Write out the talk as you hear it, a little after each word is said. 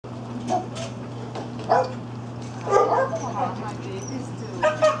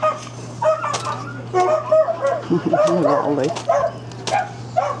Golly.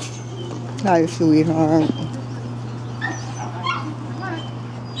 Hi, sweetheart.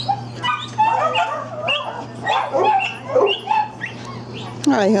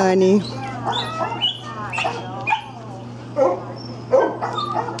 Hi, honey.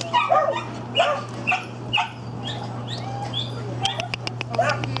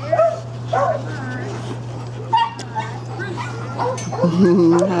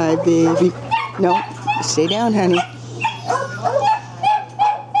 Hi, baby. No, stay down, honey.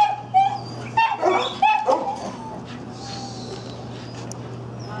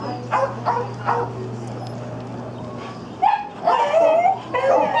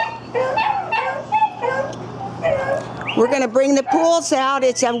 We're going to bring the pools out.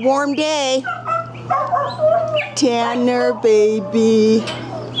 It's a warm day. Tanner, baby.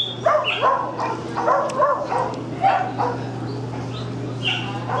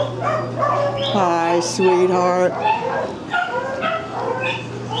 Hi, sweetheart.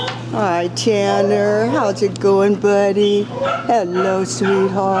 Hi, Tanner. How's it going, buddy? Hello,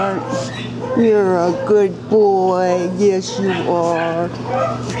 sweetheart. You're a good boy. Yes, you are.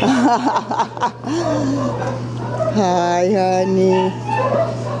 Hi, honey.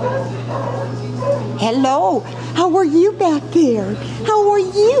 Hello. How are you back there? How are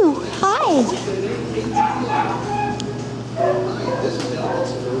you? Hi.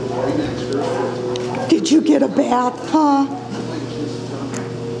 Did you get a bath, huh?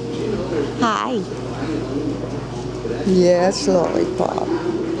 Hi. Yes, lollipop.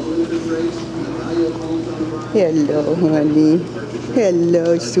 Hello, honey.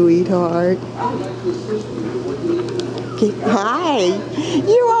 Hello, sweetheart. Hi.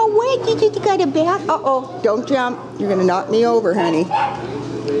 You're all wet. You got a bath? Uh-oh. Don't jump. You're going to knock me over, honey.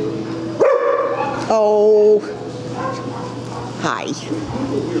 Oh. Hi.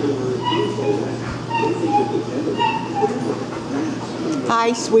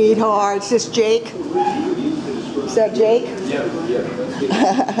 Hi, sweetheart. Is this Jake? Is that Jake? Yeah.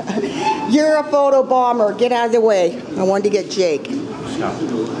 You're a photo bomber. Get out of the way. I wanted to get Jake.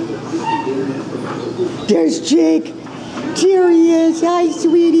 There's Jake. Here he is. Hi,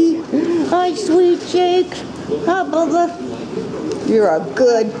 sweetie. Hi, sweet Jake. Hi, Bubba. You're a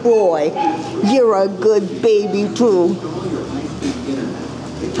good boy. You're a good baby, too.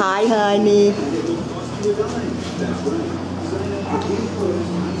 Hi, honey.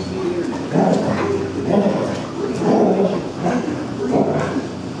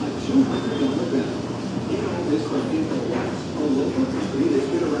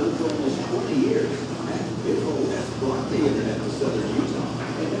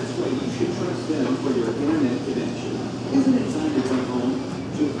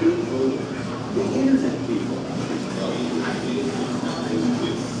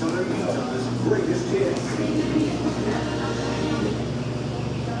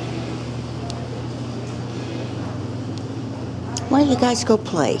 Why don't you guys go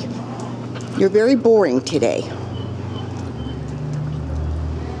play? You're very boring today.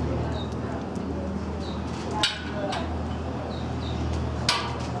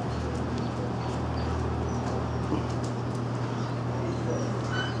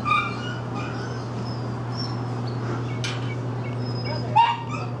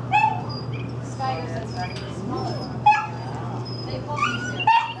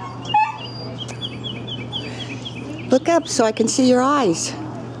 Look up so I can see your eyes.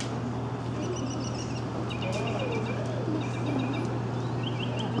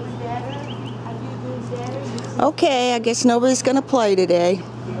 Okay, I guess nobody's gonna play today.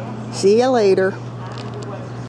 See you later.